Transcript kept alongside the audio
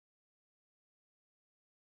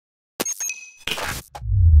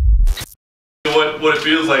what it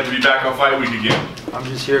feels like to be back on fight week again? I'm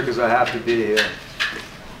just here because I have to be here.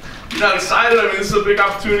 You're not excited? I mean, this is a big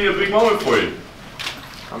opportunity, a big moment for you.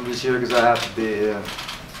 I'm just here because I have to be here.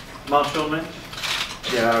 Marshall, man.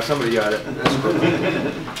 Yeah, somebody got it. That's cool.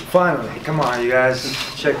 Finally, come on, you guys.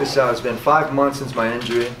 Check this out. It's been 5 months since my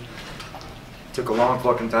injury. It took a long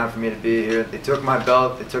fucking time for me to be here. They took my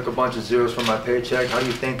belt. They took a bunch of zeros from my paycheck. How do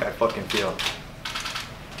you think I fucking feel?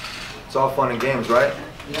 It's all fun and games, right?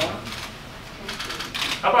 Yeah.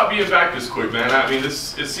 How about being back this quick, man? I mean, it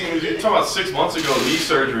seems you're talking about 6 months ago, knee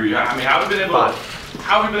surgery. I mean, how have you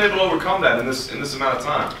been able to overcome that in this amount of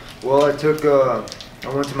time? Well, I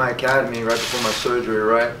went to my academy right before my surgery,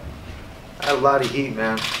 right? I had a lot of heat,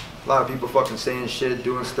 man. A lot of people fucking saying shit,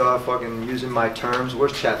 doing stuff, fucking using my terms.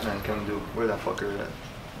 Where's Chatman come do? Where that fucker at?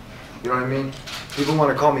 You know what I mean? People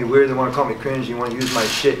want to call me weird, they want to call me cringe, you want to use my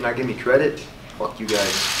shit and not give me credit? Fuck you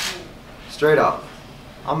guys. Straight up.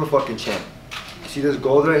 I'm a fucking champ. You see this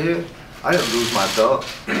gold right here? I didn't lose my belt.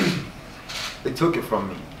 They took it from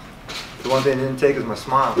me. The one thing they didn't take is my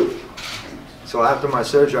smile. So after my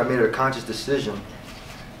surgery, I made a conscious decision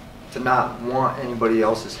to not want anybody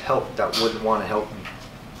else's help that wouldn't want to help me.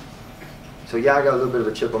 So yeah, I got a little bit of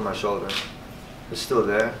a chip on my shoulder. It's still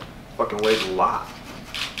there. Fucking weighs a lot.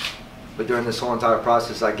 But during this whole entire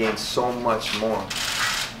process, I gained so much more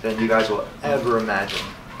than you guys will ever imagine.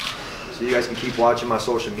 So you guys can keep watching my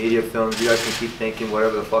social media films. You guys can keep thinking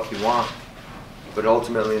whatever the fuck you want. But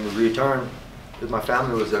ultimately, in the return, my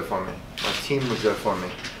family was there for me. My team was there for me.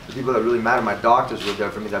 The people that really matter, my doctors were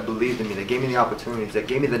there for me, that believed in me, that gave me the opportunities, that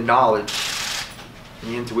gave me the knowledge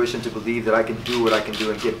and the intuition to believe that I can do what I can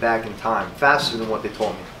do and get back in time, faster than what they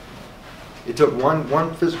told me. It took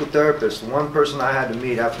one physical therapist, one person I had to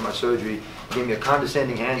meet after my surgery, gave me a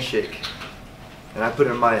condescending handshake. And I put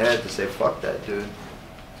it in my head to say, fuck that, dude.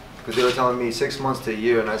 Because they were telling me 6 months to a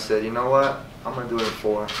year, and I said, you know what? I'm going to do it in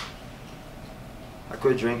 4. I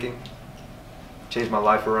quit drinking, changed my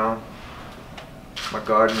life around. My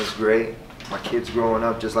garden is great. My kid's growing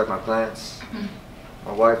up just like my plants.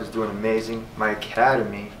 My wife is doing amazing. My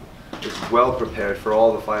academy is well prepared for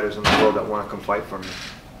all the fighters in the world that want to come fight for me.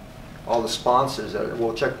 All the sponsors that,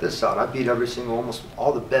 well, check this out. I beat almost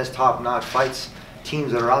all the best top-notch fights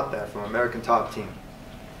teams that are out there, from American Top Team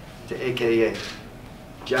to AKA,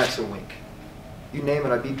 Jackson Wink. You name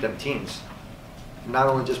it, I beat them teams. Not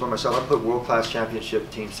only just by myself, I put world-class championship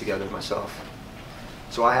teams together myself.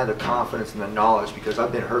 So I had the confidence and the knowledge, because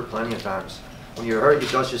I've been hurt plenty of times. When you're hurt, you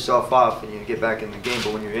dust yourself off and you get back in the game.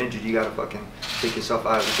 But when you're injured, you gotta fucking take yourself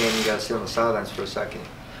out of the game and you gotta sit on the sidelines for a second.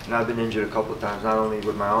 And I've been injured a couple of times, not only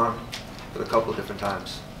with my arm, but a couple of different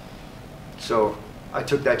times. So I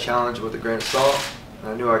took that challenge with a grain of salt,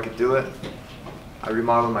 and I knew I could do it. I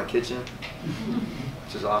remodeled my kitchen,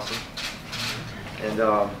 which is awesome. And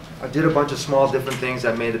I did a bunch of small different things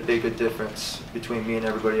that made a bigger difference between me and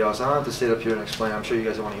everybody else. I don't have to sit up here and explain. I'm sure you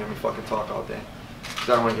guys don't want to hear me fucking talk all day. Because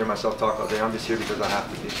I don't want to hear myself talk all day. I'm just here because I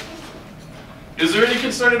have to be. Is there any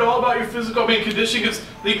concern at all about your physical condition? Because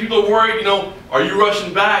I think people are worried, you know, are you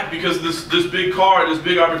rushing back because this big card, this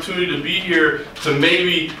big opportunity to be here to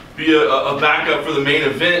maybe be a backup for the main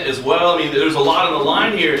event as well? I mean, there's a lot on the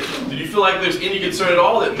line here. Did you feel like there's any concern at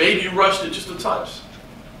all that maybe you rushed it just a touch?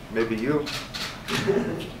 Maybe you.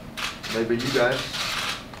 Maybe you guys.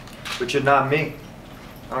 But you're not me.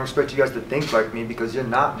 I don't expect you guys to think like me because you're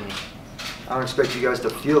not me. I don't expect you guys to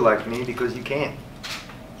feel like me because you can't.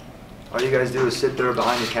 All you guys do is sit there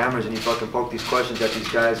behind the cameras and you fucking poke these questions at these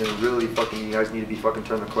guys, and really fucking you guys need to be fucking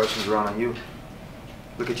turning the questions around on you.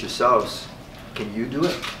 Look at yourselves. Can you do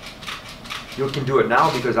it? You can do it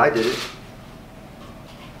now because I did it.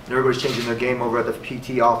 And everybody's changing their game over at the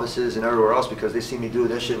PT offices and everywhere else because they see me do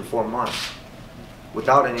that shit in 4 months.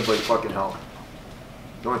 Without anybody fucking help.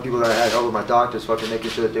 The only people that I had help were my doctors fucking making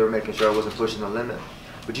sure that they were making sure I wasn't pushing the limit.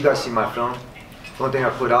 But you guys see my film. The only thing I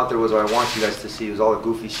put out there was what I want you guys to see, was all the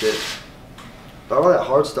goofy shit. But all that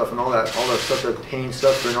hard stuff and all that stuff, that pain,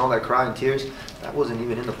 suffering, all that crying, tears, that wasn't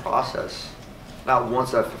even in the process. Not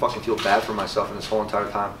once did I fucking feel bad for myself in this whole entire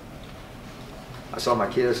time. I saw my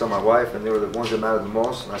kid, I saw my wife, and they were the ones that mattered the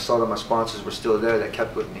most. And I saw that my sponsors were still there, that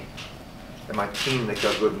kept with me. And my team that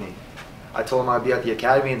kept with me. I told them I'd be at the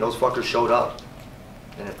academy, and those fuckers showed up.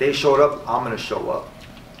 And if they showed up, I'm gonna show up.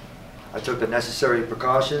 I took the necessary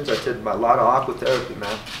precautions. I did a lot of aqua therapy,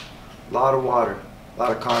 man. A lot of water, a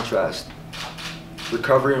lot of contrast.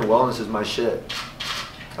 Recovery and wellness is my shit.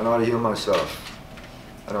 I know how to heal myself.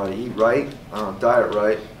 I know how to eat right. I know how to diet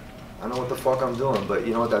right. I know what the fuck I'm doing, but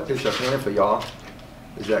you know what, that picture I painted for y'all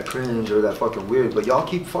is that cringe or that fucking weird, but y'all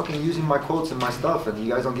keep fucking using my quotes and my stuff and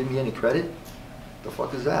you guys don't give me any credit? The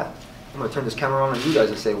fuck is that? I'm gonna turn this camera on you guys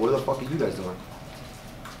and say, what the fuck are you guys doing?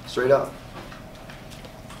 Straight up.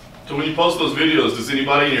 So when you post those videos, does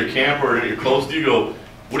anybody in your camp or you're close to you go,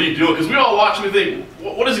 what are you doing? Because we all watch and we think,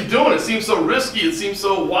 what is he doing? It seems so risky. It seems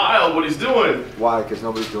so wild what he's doing. Why? Because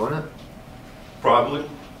nobody's doing it? Probably.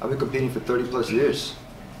 I've been competing for 30 plus years.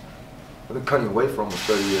 I've been cutting weight for almost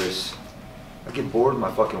 30 years. I get bored with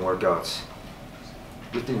my fucking workouts.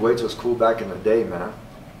 Lifting weights was cool back in the day, man.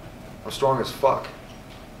 I'm strong as fuck.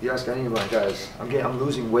 You ask any of my guys, I'm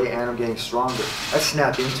losing weight and I'm getting stronger. I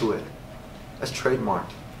snap into it. That's trademarked.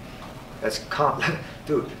 That's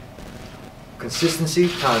dude. Consistency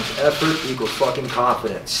times effort equals fucking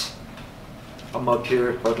confidence. I'm up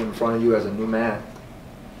here fucking in front of you as a new man.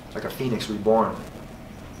 Like a phoenix reborn.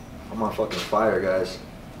 I'm on fucking fire, guys.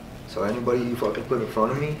 So anybody you fucking put in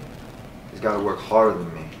front of me has got to work harder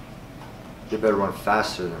than me. They better run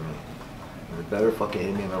faster than me. And they better fucking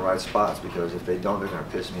hit me in the right spots, because if they don't, they're gonna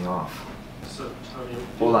piss me off.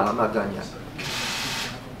 Hold on, I'm not done yet.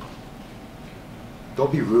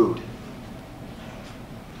 Don't be rude.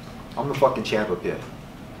 I'm the fucking champ up here.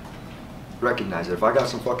 Recognize it. If I got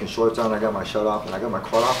some fucking shorts on, I got my shirt off, and I got my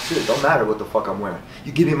crotch off, shit, it don't matter what the fuck I'm wearing.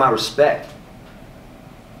 You give me my respect.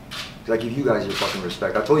 Because I give you guys your fucking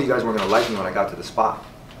respect. I told you guys weren't gonna like me when I got to the spot.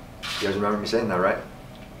 You guys remember me saying that, right?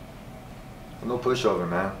 I'm no pushover,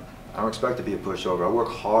 man. I don't expect to be a pushover. I work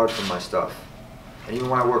hard for my stuff. And even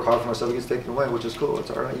when I work hard for my stuff, it gets taken away, which is cool. It's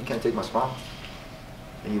alright. You can't take my spot.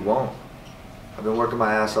 And you won't. I've been working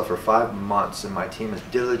my ass off for 5 months, and my team has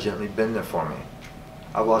diligently been there for me.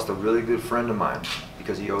 I've lost a really good friend of mine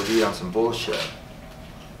because he OD'd on some bullshit.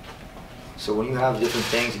 So when you have different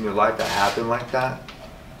things in your life that happen like that,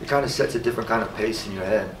 it kind of sets a different kind of pace in your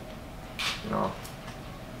head. You know,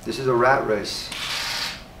 this is a rat race,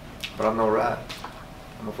 but I'm no rat.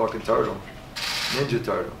 I'm a fucking turtle, Ninja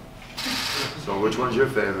Turtle. So which one's your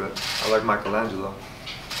favorite? I like Michelangelo.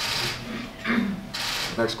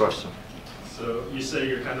 Next question. So you say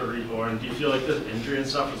you're kind of reborn. Do you feel like the injury and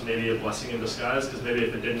stuff was maybe a blessing in disguise? Because maybe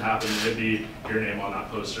if it didn't happen, it'd be your name on that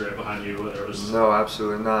poster right behind you, whether it was... No,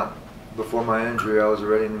 absolutely not. Before my injury, I was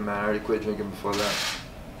already in the man. I already quit drinking before that.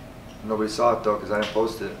 Nobody saw it though, because I didn't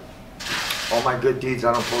post it. All my good deeds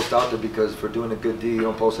I don't post out there, because for doing a good deed, you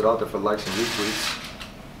don't post it out there for likes and retweets.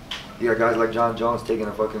 You got guys like John Jones taking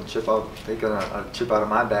a fucking chip out, taking a chip out of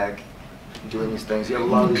my bag, doing these things. You have a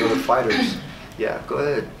lot of these other fighters. Yeah, go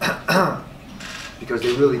ahead. Because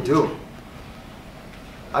they really do.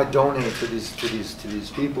 I donate to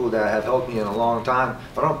these people that have helped me in a long time,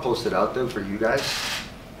 but I don't post it out there for you guys.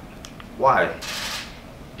 Why?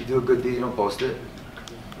 You do a good deed, you don't post it.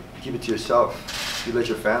 You keep it to yourself. You let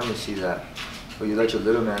your family see that. Or you let your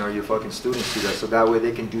little man or your fucking students see that, so that way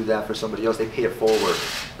they can do that for somebody else. They pay it forward.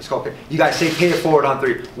 It's called pay. You guys say pay it forward on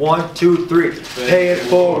 3. 1, 2, 3. Pay it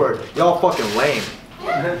forward. Y'all fucking lame.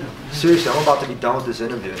 Seriously, I'm about to be done with this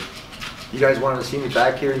interview. You guys wanted to see me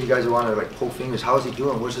back here, and you guys wanted to like pull fingers. How's he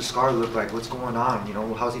doing? What's the scar look like? What's going on? You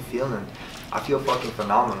know, how's he feeling? I feel fucking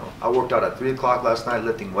phenomenal. I worked out at 3 o'clock last night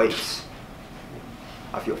lifting weights.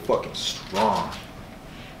 I feel fucking strong.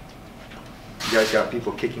 You guys got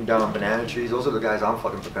people kicking down banana trees. Those are the guys I'm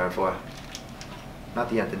fucking preparing for. Not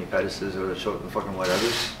the Anthony Pettises or the fucking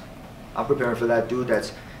whatevers. I'm preparing for that dude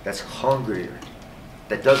that's hungrier,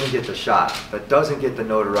 that doesn't get the shot, that doesn't get the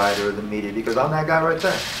notoriety or the media, because I'm that guy right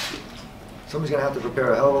there. Somebody's gonna have to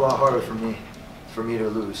prepare a hell of a lot harder for me to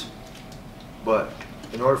lose. But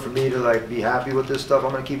in order for me to like be happy with this stuff,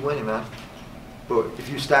 I'm gonna keep winning, man. But if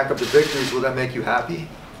you stack up the victories, will that make you happy?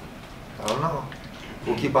 I don't know.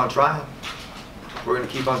 We'll keep on trying. We're gonna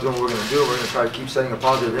keep on doing what we're gonna do. We're gonna try to keep setting a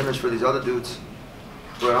positive image for these other dudes.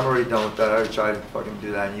 But I'm already done with that. I already tried to fucking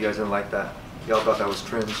do that, and you guys didn't like that. Y'all thought that was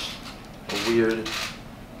cringe or weird.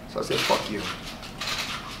 So I said, fuck you.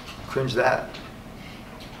 Cringe that.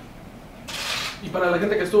 Y para la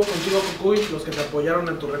gente que estuvo contigo, Cucuy, los que te apoyaron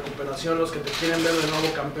en tu recuperación, los que te quieren ver de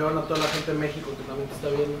nuevo campeón, a toda la gente de México que también te está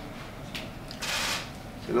viendo.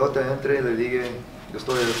 Si luego te entre y le diga, yo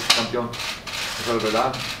estoy el campeón. Eso es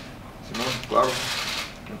verdad. Si no, claro,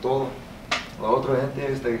 en todo. La otra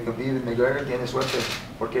gente que vive en McGregor tiene suerte,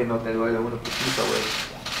 porque no te duele una putita, güey.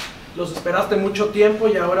 Los esperaste mucho tiempo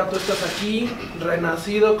y ahora tú estás aquí,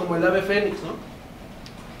 renacido como el ave fénix, ¿no?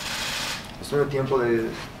 Es un tiempo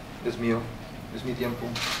es mío. Es mi tiempo.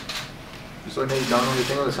 Yo soy mexicano, yo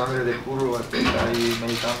tengo la sangre de puro azteca y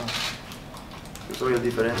mexicano. Yo soy la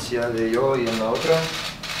diferencia de yo y en la otra,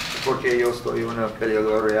 porque yo estoy una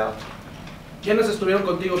peleadora real. ¿Quiénes estuvieron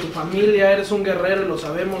contigo? Tu familia, eres un guerrero y lo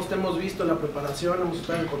sabemos, te hemos visto en la preparación, hemos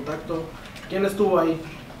estado en contacto. ¿Quién estuvo ahí?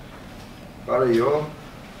 Para yo,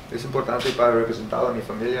 es importante para representar a mi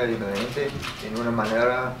familia y a mi gente en una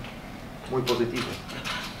manera muy positiva.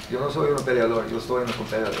 Yo no soy un peleador, yo soy un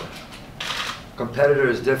competidor. Competitor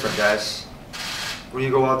is different, guys. When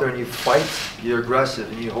you go out there and you fight, you're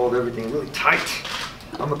aggressive and you hold everything really tight.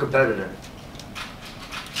 I'm a competitor.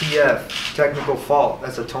 TF, technical fault,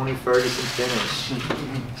 that's a Tony Ferguson finish.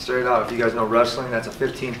 Straight out, if you guys know wrestling, that's a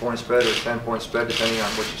 15-point spread or a 10-point spread depending on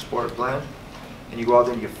what your sport is playing. And you go out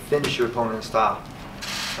there and you finish your opponent in style.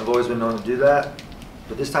 I've always been known to do that,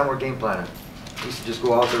 but this time we're game planning. I used to just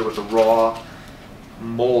go out there with a raw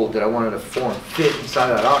mold that I wanted to form, fit inside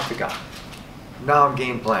that octagon. Now I'm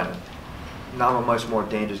game planning. Now I'm a much more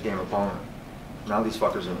dangerous game opponent. Now these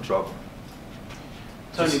fuckers are in trouble.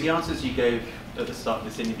 Tony, the answers you gave at the start of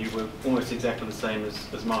this interview were almost exactly the same as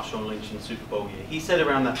Marshawn Lynch in the Super Bowl year. He said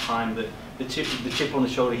around that time that the chip on the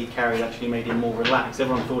shoulder he carried actually made him more relaxed.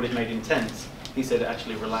 Everyone thought it made him tense. He said it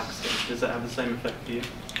actually relaxed him. Does that have the same effect for you?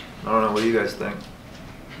 I don't know, what do you guys think?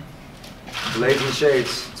 Blades and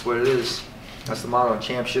shades, that's what it is. That's the motto,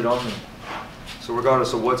 champ shit only. So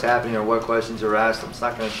regardless of what's happening or what questions are asked, it's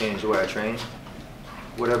not going to change the way I train.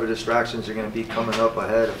 Whatever distractions are going to be coming up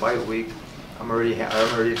ahead of fight week, I'm already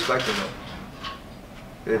expecting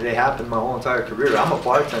it. They happen my whole entire career. I'm a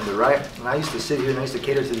bartender, right? And I used to sit here and I used to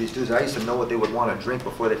cater to these dudes. I used to know what they would want to drink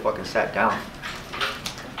before they fucking sat down.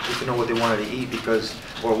 I used to know what they wanted to eat because,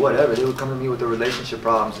 or whatever. They would come to me with their relationship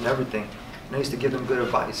problems and everything. And I used to give them good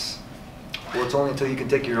advice. Well, it's only until you can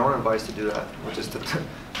take your own advice to do that, which is to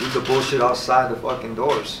leave the bullshit outside the fucking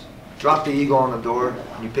doors. Drop the ego on the door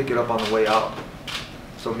and you pick it up on the way out.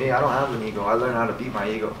 So me, I don't have an ego. I learned how to beat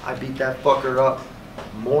my ego. I beat that fucker up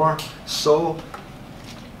more so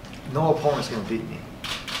no opponent's gonna beat me.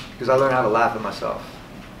 Because I learned how to laugh at myself.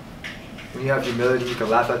 When you have humility, you can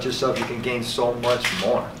laugh at yourself, you can gain so much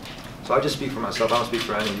more. So I just speak for myself, I don't speak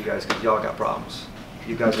for any of you guys because y'all got problems.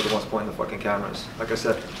 You guys are the ones pointing the fucking cameras. Like I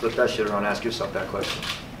said, flip that shit around, ask yourself that question.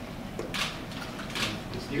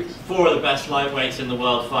 Four of the best lightweights in the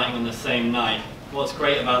world fighting on the same night. What's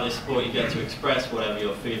great about this sport, you get to express whatever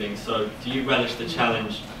you're feeling. So do you relish the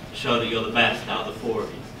challenge to show that you're the best out of the four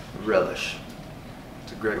of you? Relish.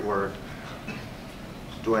 It's a great word.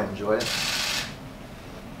 Do I enjoy it?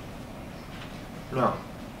 No.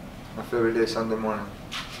 My favorite day is Sunday morning,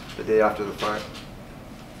 the day after the fight.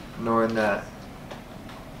 Knowing that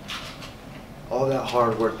all that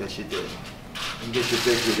hard work that you did, and get your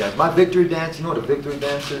victory dance. My victory dance, you know what a victory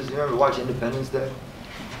dance is? You ever watch Independence Day?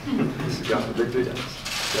 This is got the victory dance.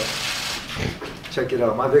 Yeah. Check it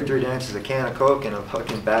out. My victory dance is a can of Coke and a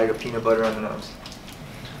fucking bag of peanut butter M&Ms.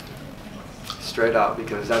 Straight out,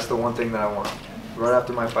 because that's the one thing that I want. Right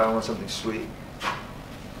after my fight, I want something sweet.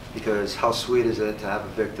 Because how sweet is it to have a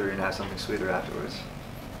victory and have something sweeter afterwards?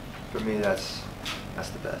 For me, that's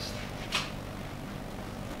the best.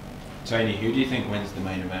 Tony, who do you think wins the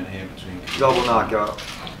main event here between? Double knockout.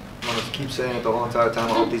 I'm gonna keep saying it the whole entire time.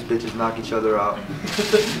 I hope these bitches knock each other out.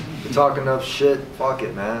 They're talking enough shit. Fuck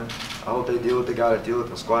it, man. I hope they deal what they gotta deal with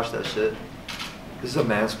and squash that shit. This is a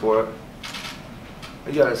man sport.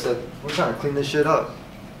 But yeah, I said, we're trying to clean this shit up.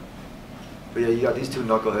 But yeah, you got these two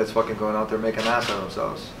knuckleheads fucking going out there making an ass of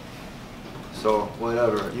themselves. So,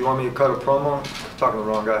 whatever. You want me to cut a promo? I'm talking to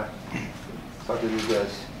the wrong guy. Talk to these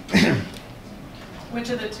guys. Which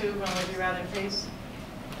of the two would you rather face?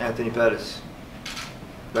 Anthony Pettis.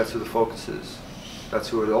 That's who the focus is. That's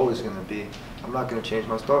who it's always going to be. I'm not going to change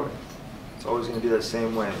my story. It's always going to be that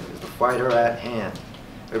same way. It's the fighter at hand.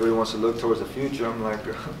 Everybody wants to look towards the future. I'm like,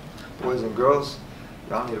 boys and girls,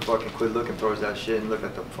 y'all need to fucking quit looking towards that shit and look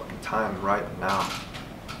at the fucking time right now.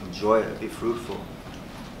 Enjoy it. Be fruitful.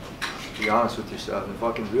 Be honest with yourself and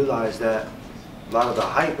fucking realize that a lot of the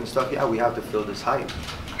hype and stuff, yeah, we have to fill this hype.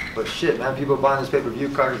 But shit, man, people are buying this pay-per-view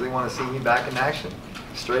card because they want to see me back in action.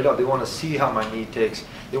 Straight up, they want to see how my knee takes.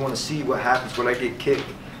 They want to see what happens when I get kicked.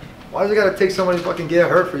 Why does it gotta take somebody to fucking get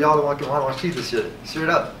hurt for y'all to want to watch this shit? Straight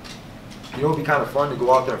up. You know it would be kind of fun to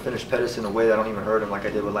go out there and finish Pettis in a way that I don't even hurt him like I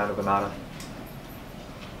did with Lando Venata.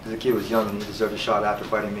 Because the kid was young and he deserved a shot after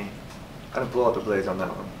fighting me. I didn't pull out the blades on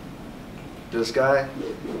that one. This guy,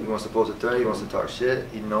 he wants to pose a threat, he wants to talk shit,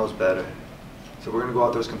 he knows better. So we're going to go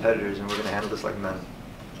out there as competitors and we're going to handle this like men.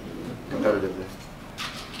 Competitively.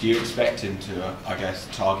 Do you expect him to, I guess,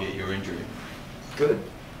 target your injury? Good.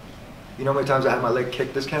 You know how many times I had my leg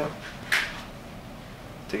kicked this camp?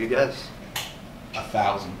 Take a guess.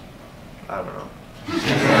 1,000. I don't know.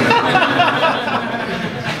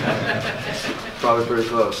 Probably pretty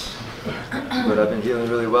close. But I've been healing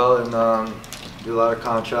really well and do a lot of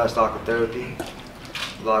contrast aquatherapy,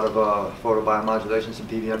 a lot of photobiomodulation, some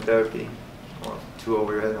PVM therapy, or 2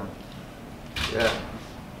 over your head on. Yeah,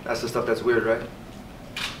 that's the stuff that's weird, right?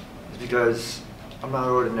 It's because I'm not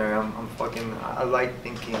ordinary. I'm fucking, I like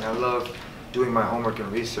thinking. I love doing my homework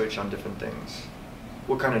and research on different things.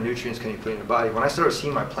 What kind of nutrients can you put in your body? When I started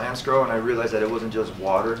seeing my plants grow and I realized that it wasn't just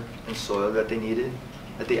water and soil that they needed,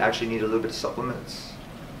 that they actually need a little bit of supplements,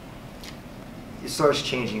 it starts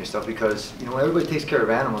changing your stuff because, you know, everybody takes care of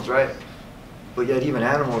animals, right? But yet even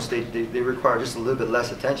animals, they require just a little bit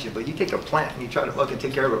less attention. But you take a plant and you try to fucking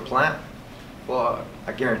take care of a plant, well,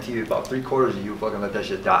 I guarantee you about 3/4 of you fucking let that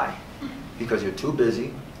shit die because you're too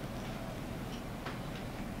busy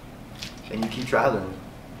and you keep traveling.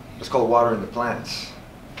 It's called watering the plants.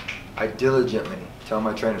 I diligently tell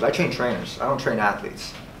my trainers, I train trainers, I don't train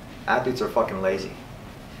athletes. Athletes are fucking lazy.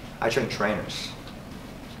 I train trainers.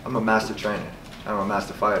 I'm a master trainer, I'm a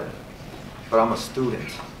master fighter, but I'm a student,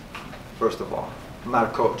 first of all. I'm not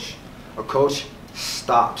a coach. A coach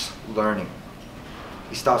stops learning.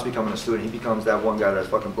 He stops becoming a student, he becomes that one guy that's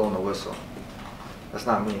fucking blowing the whistle. That's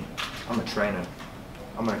not me, I'm a trainer.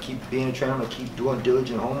 I'm gonna keep being a trainer, I'm gonna keep doing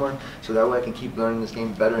diligent homework, so that way I can keep learning this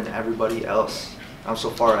game better than everybody else. I'm so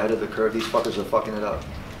far ahead of the curve, these fuckers are fucking it up.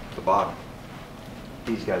 At the bottom.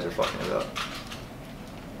 These guys are fucking it up.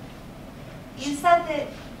 You said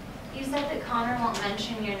that Conor won't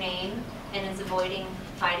mention your name and is avoiding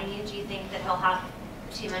fighting you. Do you think that he'll have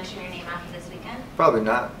to mention your name after this weekend? Probably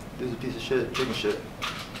not. Dude's a piece of shit, chicken shit.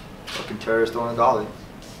 Fucking terrorist on a dolly.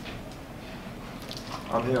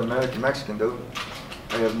 I'm here American Mexican, dude.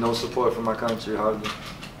 I have no support from my country, hardly.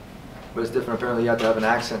 But it's different, apparently you have to have an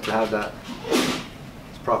accent to have that.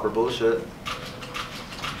 It's proper bullshit.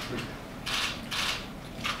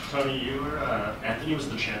 Tony, you were, Anthony was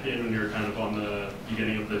the champion when you were kind of on the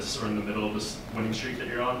beginning of this, or in the middle of this winning streak that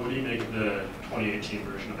you're on. What do you make of the 2018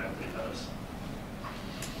 version of Anthony Pettis?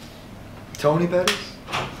 Tony Pettis?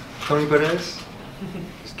 Tony Perez?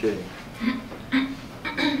 Just kidding.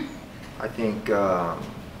 I think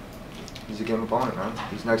he's a game opponent, man.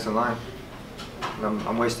 He's next in line. And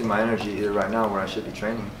I'm wasting my energy here right now where I should be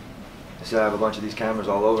training. Instead I have a bunch of these cameras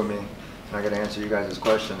all over me and I gotta answer you guys'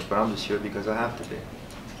 questions, but I'm just here because I have to be.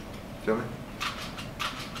 Feel me?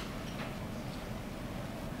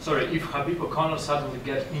 Sorry, if Khabib or Conor suddenly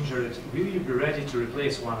get injured, will you be ready to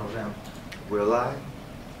replace one of them? Will I?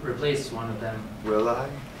 Replace one of them. Will I?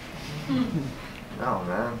 No,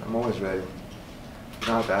 man. I'm always ready. You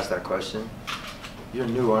don't have to ask that question. You're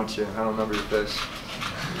new, aren't you? I don't remember your face.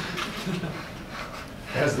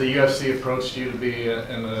 Has the UFC approached you to be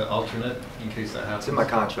an alternate in case that happens? It's in my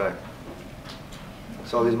contract.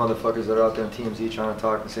 So all these motherfuckers that are out there on TMZ trying to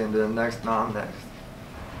talk and saying they're next. No, I'm next.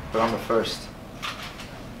 But I'm the first.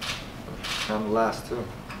 And I'm the last, too.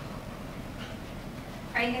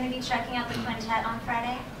 Are you going to be checking out the quintet on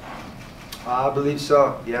Friday? I believe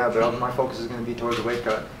so, yeah, but my focus is going to be towards the weight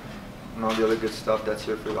cut and all the other good stuff that's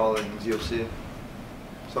here for all in UFC.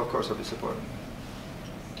 So of course I'll be supporting.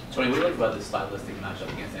 Tony, what do you like about this stylistic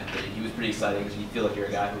matchup against Anthony? He was pretty exciting because you feel like you're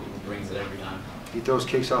a guy who brings it every time. He throws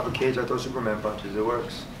kicks off a cage, I throw Superman punches, it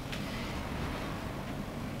works.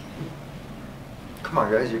 Come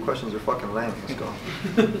on guys, your questions are fucking lame, let's go.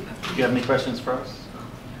 Do you have any questions for us?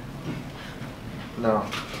 No.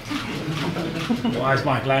 Why is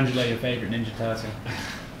Michelangelo your favorite Ninja Turtle?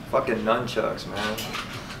 Fucking nunchucks, man.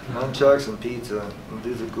 Nunchucks and pizza. The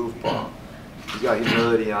dude's a goofball. He's got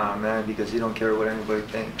humility on him, man, because he don't care what anybody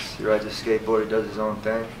thinks. He rides a skateboard, he does his own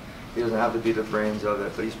thing. He doesn't have to be the brains of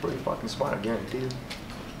it, but he's pretty fucking smart, I guarantee you.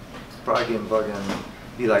 Probably can fucking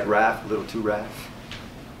be like Raph, a little too Raph.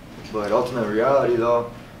 But ultimate reality,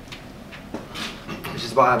 though, it's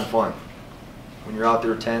just about having fun. When you're out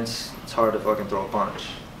there tense, it's hard to fucking throw a punch.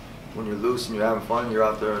 When you're loose and you're having fun, you're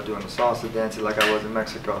out there doing the salsa dancing like I was in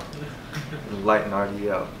Mexico. And lighting RD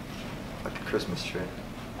up like a Christmas tree.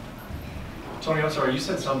 Tony, I'm sorry, you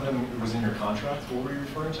said something was in your contract. What were you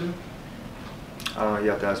referring to? I don't know, you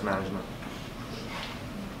have to ask management.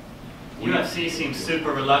 UFC seems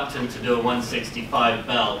super reluctant to do a 165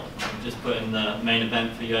 belt. Just put in the main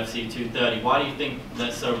event for UFC 230. Why do you think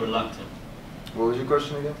they're so reluctant? What was your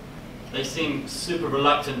question again? They seem super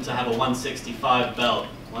reluctant to have a 165 belt,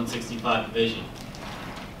 165 division.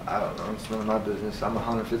 I don't know, it's none of my business. I'm a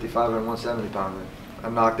 155 and 170 pounder. I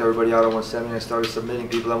knocked everybody out at 170 and started submitting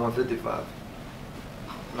people at 155.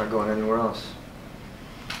 I'm not going anywhere else.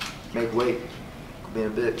 Make weight. Being a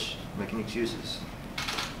bitch. Making excuses.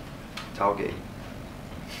 Tailgate.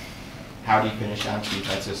 How do you finish Anthony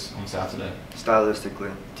Pettis on Saturday?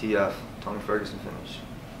 Stylistically, TF, Tony Ferguson finish.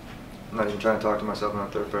 I'm not even trying to talk to myself in a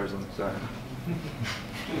third person, sorry.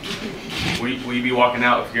 Will you be walking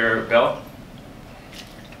out with your belt?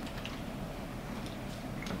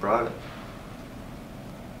 I brought it.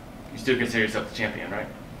 You still consider yourself the champion, right?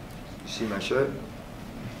 You see my shirt?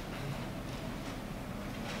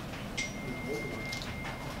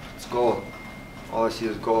 It's gold. I see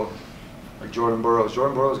as gold. Like Jordan Burroughs.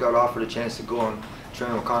 Jordan Burroughs got offered a chance to go and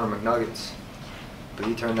train with Conor McNuggets, but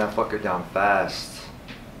he turned that fucker down fast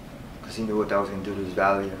because he knew what that was going to do to his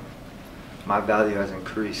value. My value has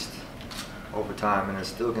increased over time, and it's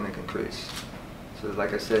still going to increase. So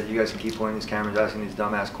like I said, you guys can keep pointing these cameras, asking these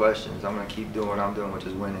dumbass questions. I'm going to keep doing what I'm doing, which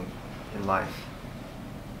is winning in life.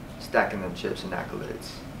 Stacking them chips and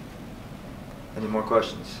accolades. Any more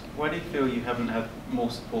questions? Why do you feel you haven't had more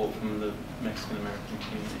support from the Mexican American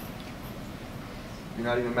community? You're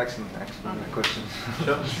not even Mexican, actually. That question.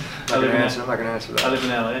 Sure. I'm not going to answer that. I live in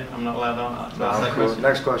LA. I'm not allowed to ask that cool. question.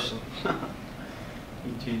 Next question.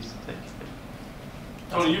 You choose to take it.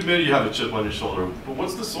 Tony, you admit you have a chip on your shoulder, but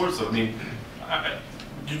what's the source of it? I mean,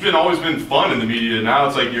 you've always been fun in the media. Now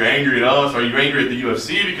it's like you're angry at us. Are you angry at the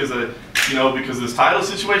UFC because of, because of this title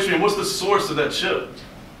situation? I mean, what's the source of that chip?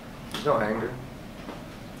 There's no anger.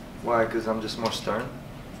 Why? Because I'm just more stern?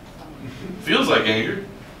 Feels like anger.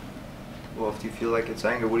 Well, if you feel like it's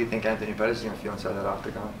anger, what do you think Anthony Pettis is going to feel inside that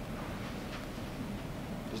octagon?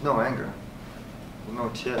 There's no anger. There's no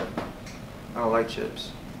chip. I don't like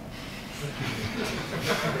chips.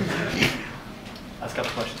 That's got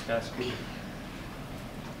the questions, guys.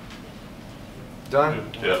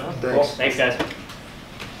 Done? Yeah. Thanks. Thanks, guys.